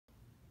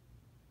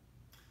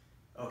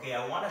Okay,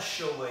 I want to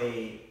show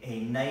a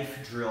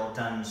knife drill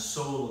done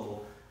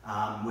solo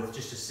with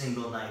just a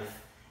single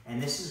knife.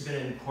 And this is going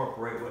to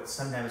incorporate what's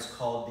sometimes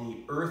called the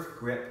earth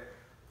grip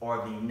or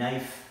the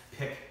knife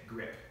pick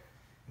grip.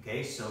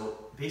 Okay, so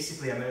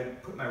basically I'm going to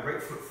put my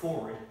right foot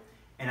forward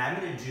and I'm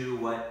going to do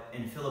what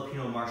in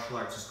Filipino martial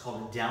arts is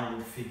called a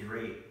downward figure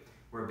eight,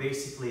 where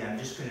basically I'm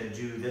just going to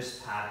do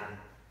this pattern.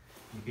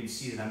 You can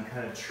see that I'm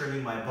kind of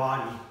turning my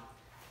body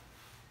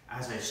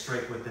as I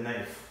strike with the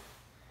knife.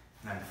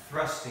 And I'm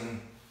thrusting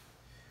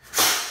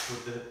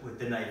with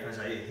the knife as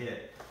I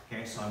hit.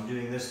 Okay, so I'm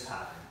doing this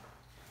pattern.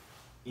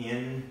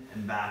 In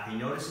and back. You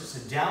notice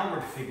it's a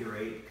downward figure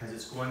eight because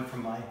it's going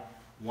from my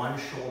one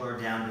shoulder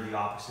down to the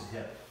opposite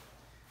hip.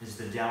 This is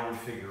the downward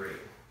figure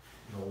eight.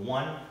 You go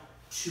 1,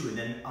 2, and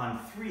then on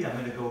 3 I'm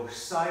going to go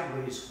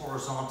sideways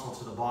horizontal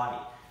to the body.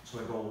 So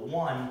I go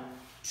 1,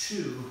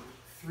 2,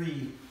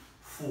 3,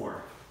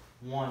 4.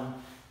 1,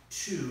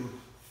 2,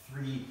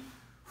 3,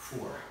 4.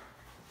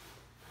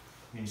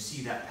 You can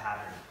see that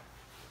pattern.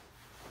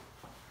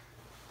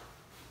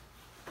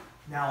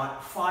 Now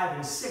at 5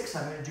 and 6,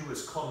 I'm going to do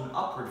what's called an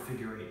upward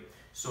figure eight.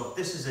 So if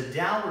this is a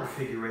downward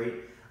figure eight,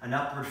 an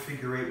upward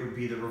figure eight would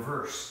be the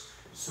reverse.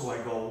 So I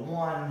go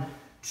 1,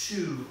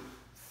 2,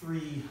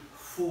 3,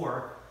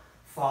 4,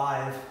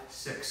 5,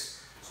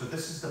 6. So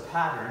this is the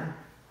pattern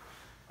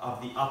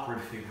of the upward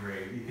figure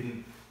eight. You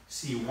can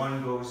see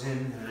one goes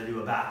in and I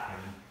do a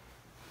backhand.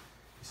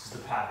 This is the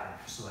pattern.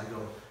 So I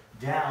go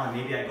down,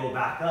 maybe I go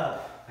back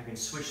up. I can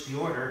switch the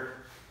order,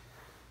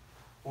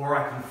 or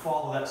I can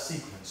follow that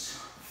sequence.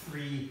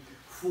 3,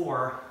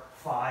 4,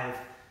 5,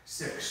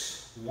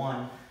 6.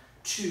 1,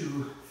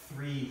 2,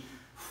 3,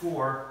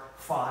 4,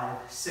 5,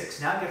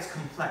 6. Now it gets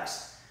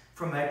complex.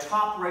 From my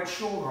top right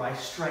shoulder, I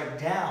strike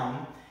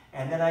down,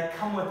 and then I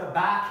come with a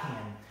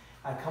backhand.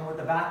 I come with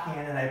the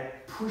backhand, and I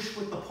push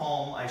with the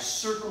palm. I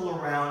circle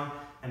around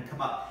and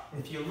come up.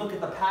 And if you look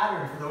at the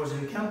pattern for those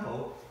in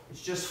Kenpo,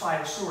 it's just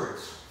 5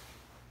 swords.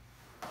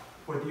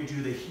 Whether you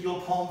do the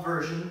heel palm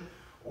version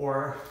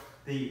or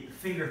the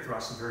finger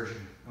thrust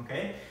version,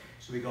 okay?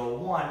 So we go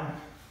 1,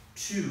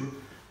 2,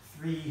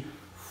 3,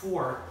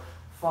 4,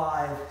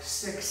 5,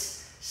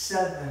 6,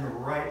 7,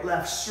 right,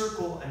 left,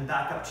 circle, and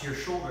back up to your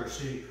shoulder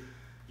so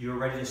you're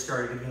ready to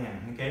start it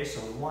again, okay? So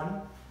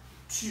 1,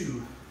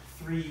 2,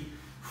 3,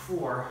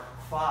 4,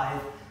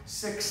 5,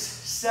 6,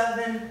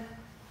 7,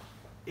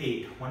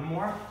 8. One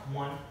more.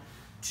 1,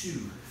 2,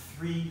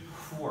 3,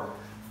 4,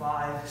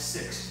 5,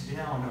 6.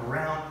 Down,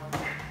 around.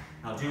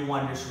 I'll do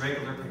one just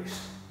regular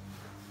pace.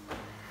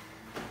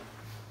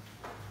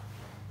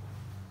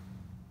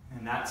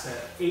 And that's an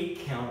 8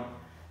 count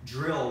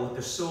drill with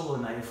the solo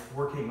knife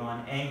working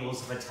on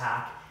angles of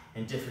attack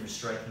and different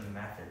striking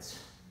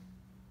methods.